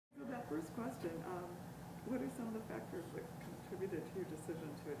first question. What are some of the factors that contributed to your decision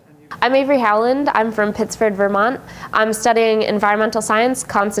to attend UVM? I'm Avery Howland. I'm from Pittsford, Vermont. I'm studying environmental science,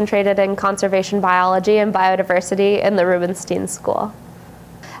 concentrated in conservation biology and biodiversity in the Rubenstein School.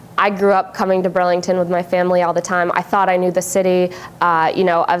 I grew up coming to Burlington with my family all the time. I thought I knew the city. I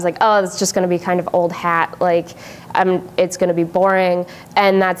was like, oh, it's just going to be kind of old hat. Like, it's going to be boring.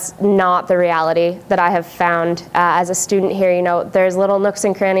 And that's not the reality that I have found as a student here. There's little nooks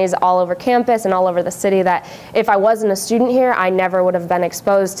and crannies all over campus and all over the city that if I wasn't a student here, I never would have been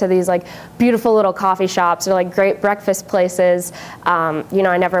exposed to these like beautiful little coffee shops or like great breakfast places. I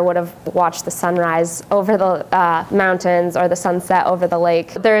never would have watched the sunrise over the mountains or the sunset over the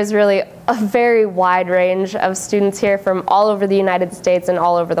lake. There is really a very wide range of students here from all over the United States and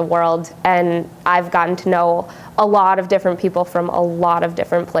all over the world, and I've gotten to know a lot of different people from a lot of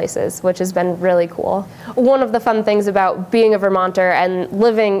different places, which has been really cool. One of the fun things about being a Vermonter and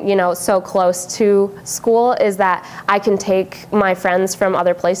living, so close to school is that I can take my friends from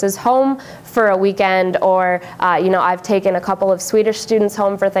other places home for a weekend, or I've taken a couple of Swedish students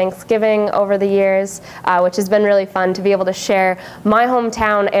home for Thanksgiving over the years, which has been really fun to be able to share my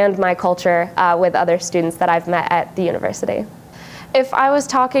hometown and my culture with other students that I've met at the university. If I was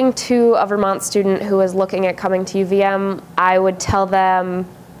talking to a Vermont student who was looking at coming to UVM, I would tell them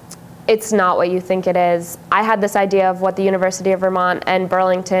it's not what you think it is. I had this idea of what the University of Vermont and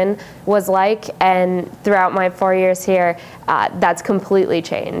Burlington was like, and throughout my 4 years here, that's completely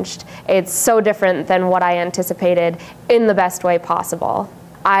changed. It's so different than what I anticipated in the best way possible.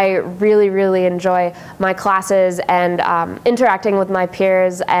 I really, really enjoy my classes and interacting with my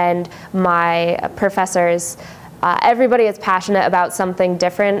peers and my professors. Everybody is passionate about something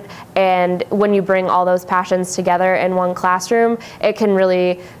different, and when you bring all those passions together in one classroom, it can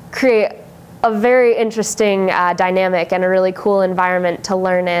really create a very interesting dynamic and a really cool environment to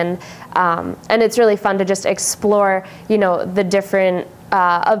learn in. And it's really fun to just explore, the different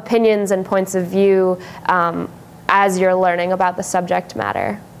opinions and points of view as you're learning about the subject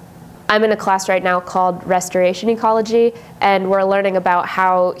matter. I'm in a class right now called Restoration Ecology, and we're learning about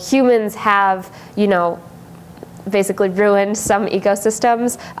how humans have, basically ruined some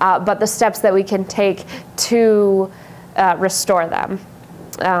ecosystems, but the steps that we can take to restore them.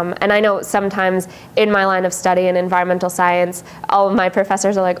 And I know sometimes in my line of study in environmental science, all of my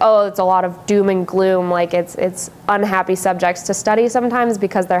professors are like, oh, it's a lot of doom and gloom, like it's unhappy subjects to study sometimes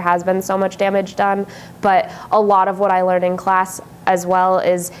because there has been so much damage done. But a lot of what I learn in class as well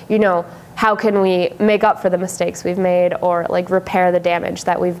is, how can we make up for the mistakes we've made or like repair the damage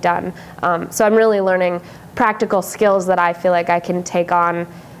that we've done? So I'm really learning practical skills that I feel like I can take on,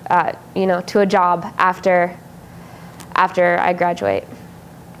 to a job after I graduate.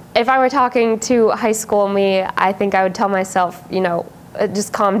 If I were talking to high school me, I think I would tell myself,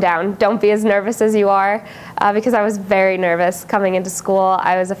 just calm down. Don't be as nervous as you are, because I was very nervous coming into school.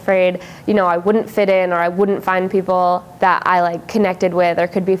 I was afraid, I wouldn't fit in or I wouldn't find people that I connected with or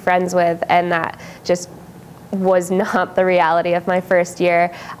could be friends with, and that just was not the reality of my first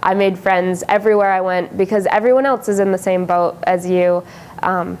year. I made friends everywhere I went because everyone else is in the same boat as you.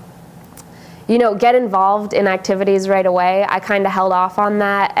 Get involved in activities right away. I kind of held off on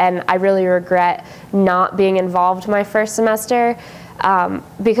that, and I really regret not being involved my first semester.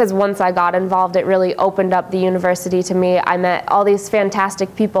 Because once I got involved, it really opened up the university to me. I met all these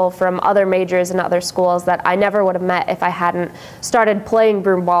fantastic people from other majors and other schools that I never would have met if I hadn't started playing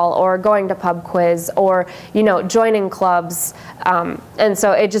broomball or going to pub quiz or, joining clubs. And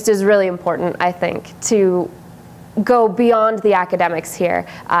so it just is really important, I think, to go beyond the academics here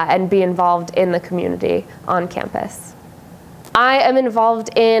and be involved in the community on campus. I am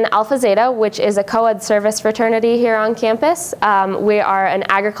involved in Alpha Zeta, which is a co-ed service fraternity here on campus. We are an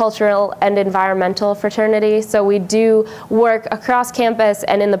agricultural and environmental fraternity, so we do work across campus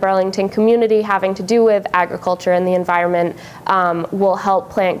and in the Burlington community having to do with agriculture and the environment. We'll help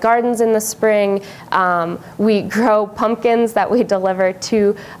plant gardens in the spring. We grow pumpkins that we deliver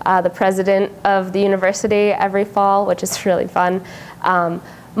to the president of the university every fall, which is really fun.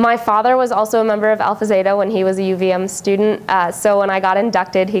 My father was also a member of Alpha Zeta when he was a UVM student, so when I got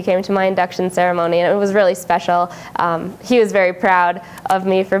inducted, he came to my induction ceremony, and it was really special. He was very proud of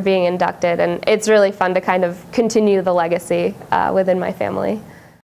me for being inducted, and it's really fun to kind of continue the legacy within my family.